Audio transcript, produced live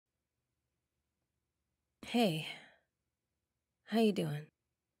Hey, how you doing?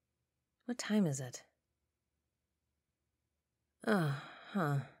 What time is it? Oh,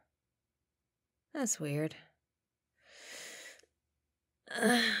 huh. That's weird.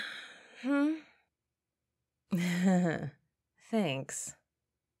 Hmm? Thanks.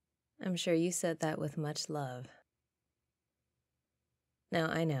 I'm sure you said that with much love. No,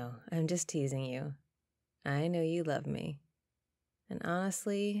 I know. I'm just teasing you. I know you love me. And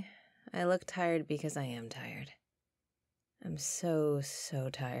honestly, I look tired because I am tired. I'm so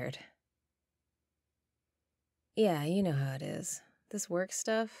tired. Yeah, you know how it is. This work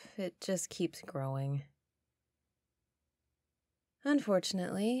stuff, it just keeps growing.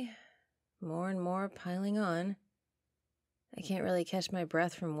 Unfortunately, more and more piling on. I can't really catch my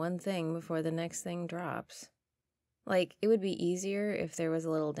breath from one thing before the next thing drops. Like, it would be easier if there was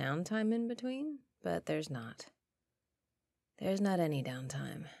a little downtime in between, but there's not. There's not any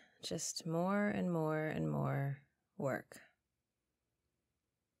downtime, just more and more and more work.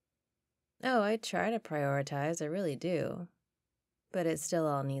 Oh, I try to prioritize, I really do. But it still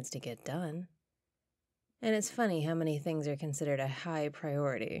all needs to get done. And it's funny how many things are considered a high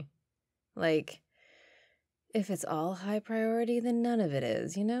priority. Like, if it's all high priority, then none of it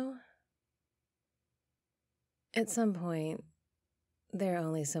is, you know? At some point, there are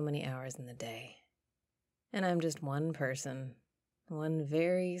only so many hours in the day. And I'm just one person. One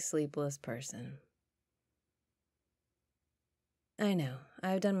very sleepless person. I know,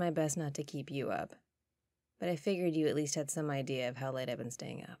 I've done my best not to keep you up. But I figured you at least had some idea of how late I've been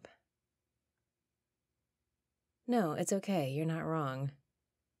staying up. No, it's okay, you're not wrong.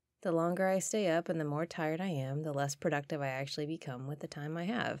 The longer I stay up and the more tired I am, the less productive I actually become with the time I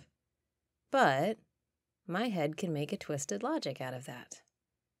have. But my head can make a twisted logic out of that.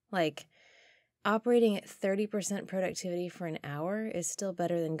 Like, operating at 30% productivity for an hour is still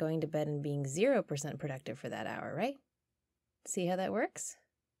better than going to bed and being 0% productive for that hour, right? See how that works?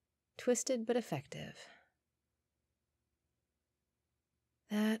 Twisted but effective.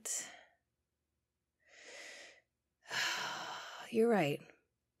 You're right.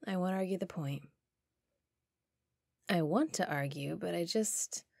 I won't argue the point. I want to argue, but I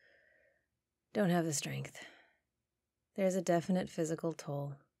just don't have the strength. There's a definite physical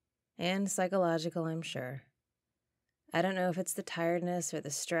toll. And psychological, I'm sure. I don't know if it's the tiredness or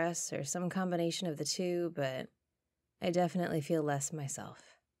the stress or some combination of the two, but I definitely feel less myself.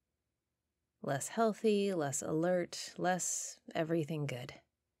 Less healthy, less alert, less everything good.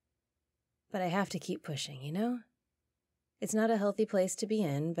 But I have to keep pushing, you know? It's not a healthy place to be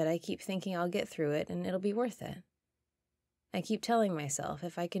in, but I keep thinking I'll get through it and it'll be worth it. I keep telling myself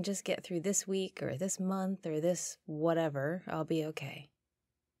if I can just get through this week or this month or this whatever, I'll be okay.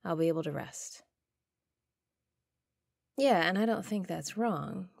 I'll be able to rest. Yeah, and I don't think that's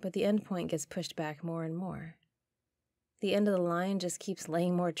wrong, but the end point gets pushed back more and more. The end of the line just keeps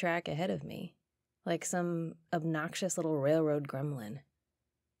laying more track ahead of me, like some obnoxious little railroad gremlin.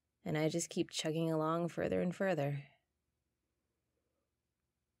 And I just keep chugging along further and further.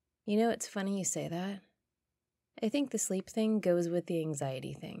 You know, it's funny you say that. I think the sleep thing goes with the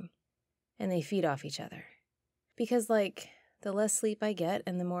anxiety thing, and they feed off each other. Because, like, the less sleep I get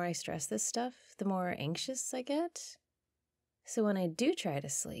and the more I stress this stuff, the more anxious I get. So when I do try to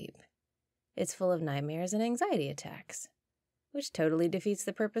sleep, it's full of nightmares and anxiety attacks, which totally defeats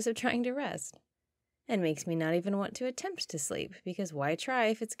the purpose of trying to rest, and makes me not even want to attempt to sleep, because why try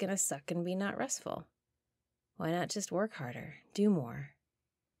if it's gonna suck and be not restful? Why not just work harder, do more?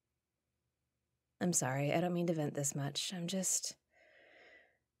 I'm sorry, I don't mean to vent this much. I'm just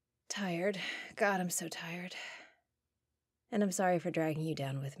tired. God, I'm so tired. And I'm sorry for dragging you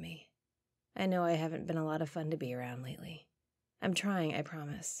down with me. I know I haven't been a lot of fun to be around lately. I'm trying, I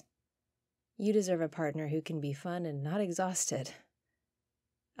promise. You deserve a partner who can be fun and not exhausted.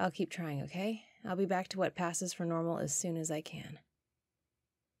 I'll keep trying, okay? I'll be back to what passes for normal as soon as I can.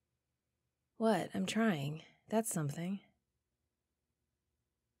 What? I'm trying. That's something.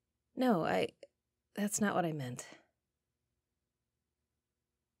 No, that's not what I meant.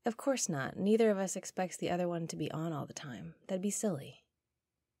 Of course not. Neither of us expects the other one to be on all the time. That'd be silly.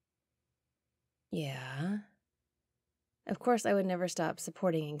 Yeah. Of course I would never stop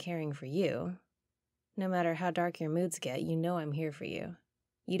supporting and caring for you. No matter how dark your moods get, you know I'm here for you.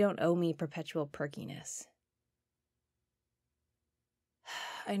 You don't owe me perpetual perkiness.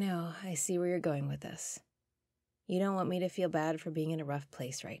 I know, I see where you're going with this. You don't want me to feel bad for being in a rough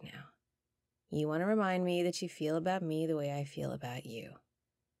place right now. You want to remind me that you feel about me the way I feel about you.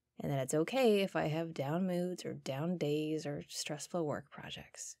 And that it's okay if I have down moods or down days or stressful work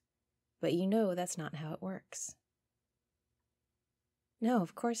projects. But you know that's not how it works. No,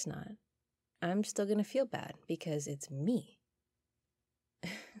 of course not. I'm still gonna feel bad because it's me.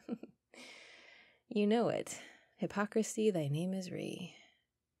 You know it. Hypocrisy, thy name is Ree.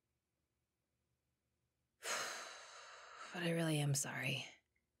 But I really am sorry.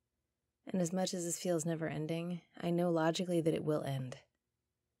 And as much as this feels never-ending, I know logically that it will end.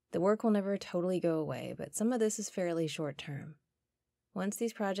 The work will never totally go away, but some of this is fairly short-term. Once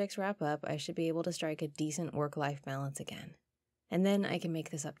these projects wrap up, I should be able to strike a decent work-life balance again. And then I can make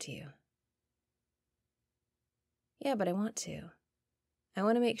this up to you. Yeah, but I want to. I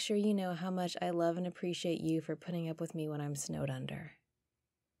want to make sure you know how much I love and appreciate you for putting up with me when I'm snowed under.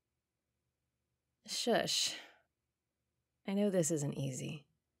 Shush. I know this isn't easy.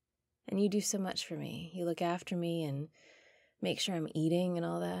 And you do so much for me. You look after me and make sure I'm eating and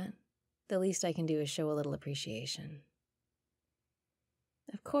all that. The least I can do is show a little appreciation.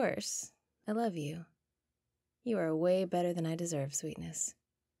 Of course, I love you. You are way better than I deserve, sweetness.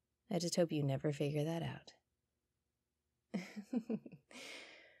 I just hope you never figure that out.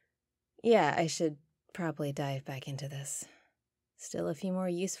 Yeah, I should probably dive back into this. Still a few more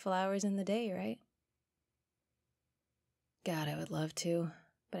useful hours in the day, right? God, I would love to,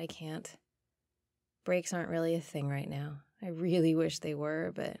 but I can't. Breaks aren't really a thing right now. I really wish they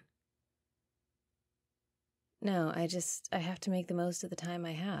were, but... No, I have to make the most of the time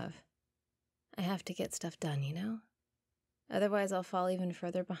I have. I have to get stuff done, you know? Otherwise, I'll fall even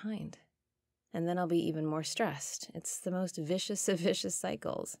further behind. And then I'll be even more stressed. It's the most vicious of vicious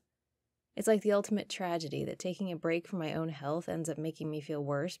cycles. It's like the ultimate tragedy that taking a break from my own health ends up making me feel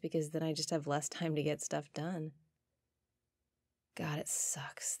worse because then I just have less time to get stuff done. God, it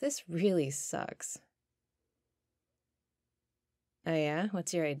sucks. This really sucks. Oh yeah?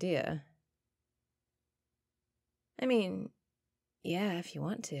 What's your idea? I mean, yeah, if you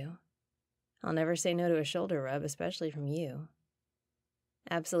want to. I'll never say no to a shoulder rub, especially from you.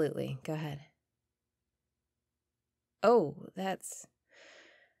 Absolutely. Go ahead. Oh, that's...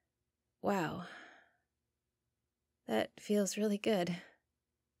 Wow. That feels really good.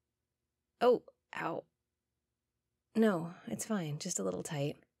 Oh, ow. No, it's fine. Just a little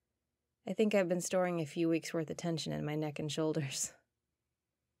tight. I think I've been storing a few weeks' worth of tension in my neck and shoulders.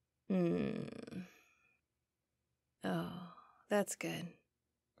 Oh, that's good.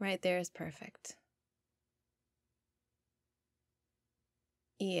 Right there is perfect.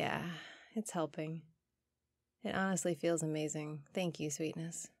 Yeah, it's helping. It honestly feels amazing. Thank you,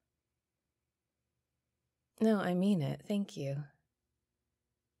 sweetness. No, I mean it. Thank you.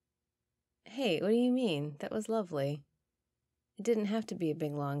 Hey, what do you mean? That was lovely. It didn't have to be a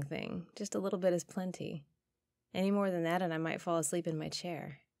big, long thing. Just a little bit is plenty. Any more than that and I might fall asleep in my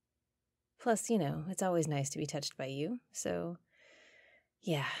chair. Plus, you know, it's always nice to be touched by you. So,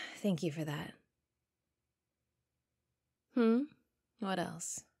 yeah, thank you for that. What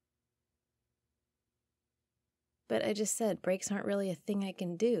else? But I just said breaks aren't really a thing I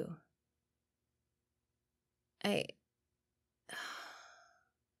can do.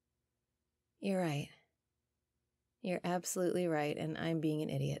 You're right. You're absolutely right, and I'm being an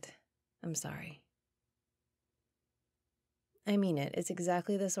idiot. I'm sorry. I mean it. It's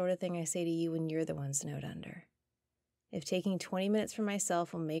exactly the sort of thing I say to you when you're the one snowed under. If taking 20 minutes for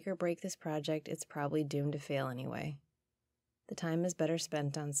myself will make or break this project, it's probably doomed to fail anyway. The time is better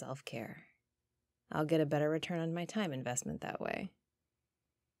spent on self-care. I'll get a better return on my time investment that way.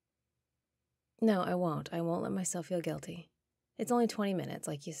 No, I won't. I won't let myself feel guilty. It's only 20 minutes,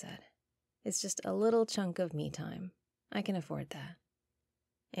 like you said. It's just a little chunk of me time. I can afford that.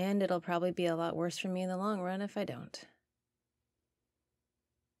 And it'll probably be a lot worse for me in the long run if I don't.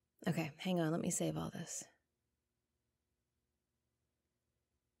 Okay, hang on, let me save all this.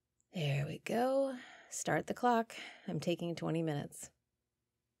 There we go. Start the clock. I'm taking 20 minutes.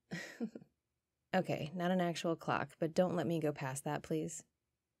 Okay, not an actual clock, but don't let me go past that, please.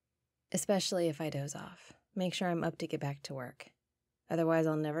 Especially if I doze off. Make sure I'm up to get back to work. Otherwise,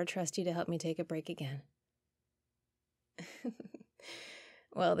 I'll never trust you to help me take a break again.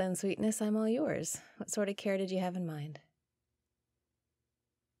 Well then, sweetness, I'm all yours. What sort of care did you have in mind?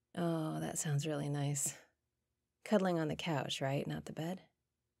 Oh, that sounds really nice. Cuddling on the couch, right? Not the bed?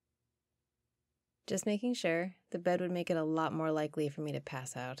 Just making sure. The bed would make it a lot more likely for me to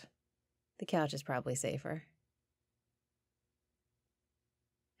pass out. The couch is probably safer.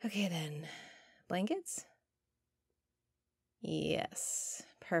 Okay then. Blankets? Yes.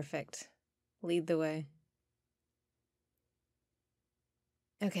 Perfect. Lead the way.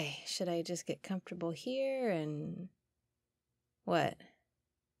 Okay, should I just get comfortable here and... What?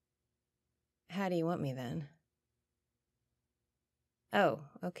 How do you want me then? Oh,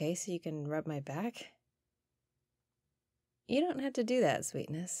 okay, so you can rub my back? You don't have to do that,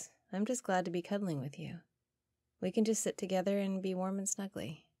 sweetness. I'm just glad to be cuddling with you. We can just sit together and be warm and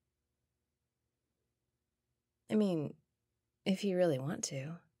snuggly. I mean, if you really want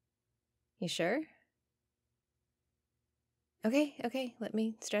to. You sure? Okay, let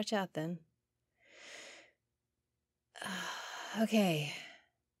me stretch out then. Okay.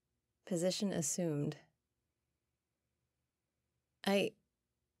 Position assumed.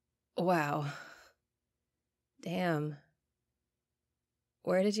 Wow. Damn.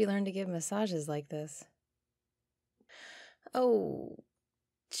 Where did you learn to give massages like this? Oh,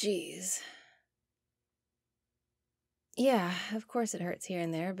 jeez. Yeah, of course it hurts here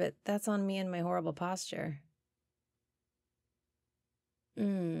and there, but that's on me and my horrible posture. You're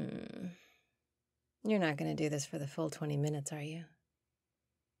not going to do this for the full 20 minutes, are you?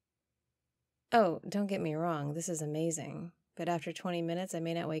 Oh, don't get me wrong, this is amazing, but after 20 minutes I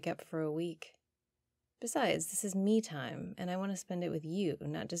may not wake up for a week. Besides, this is me time, and I want to spend it with you,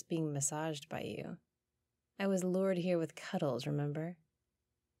 not just being massaged by you. I was lured here with cuddles, remember?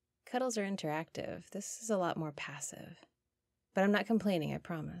 Cuddles are interactive. This is a lot more passive. But I'm not complaining, I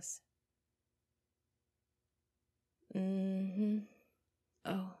promise.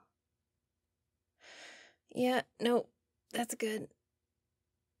 Oh. Yeah, no, that's good.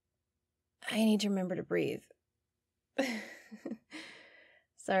 I need to remember to breathe.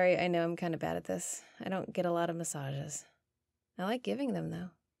 Sorry, I know I'm kind of bad at this. I don't get a lot of massages. I like giving them, though.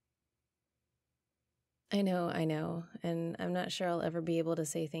 I know, and I'm not sure I'll ever be able to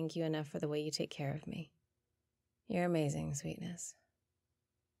say thank you enough for the way you take care of me. You're amazing, sweetness.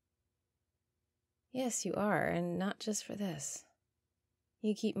 Yes, you are, and not just for this.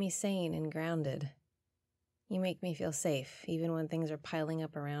 You keep me sane and grounded. You make me feel safe, even when things are piling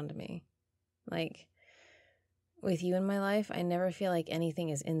up around me. Like, with you in my life, I never feel like anything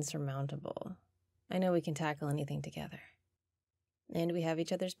is insurmountable. I know we can tackle anything together. And we have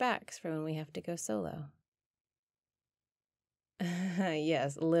each other's backs for when we have to go solo.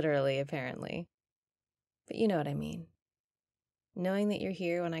 Yes, literally, apparently. But you know what I mean. Knowing that you're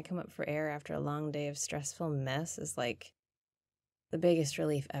here when I come up for air after a long day of stressful mess is like the biggest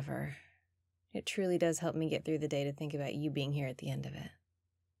relief ever. It truly does help me get through the day to think about you being here at the end of it.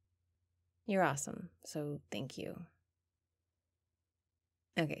 You're awesome, so thank you.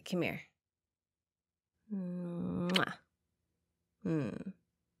 Okay, come here. Mwah.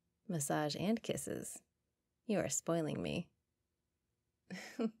 Massage and kisses. You are spoiling me.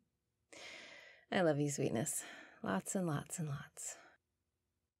 I love you, sweetness. Lots and lots and lots.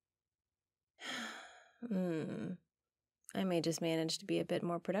 I may just manage to be a bit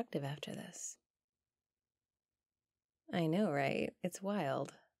more productive after this. I know, right? It's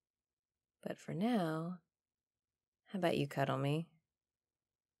wild. But for now, how about you cuddle me?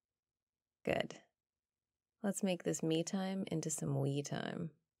 Good. Let's make this me time into some we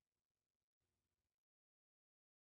time.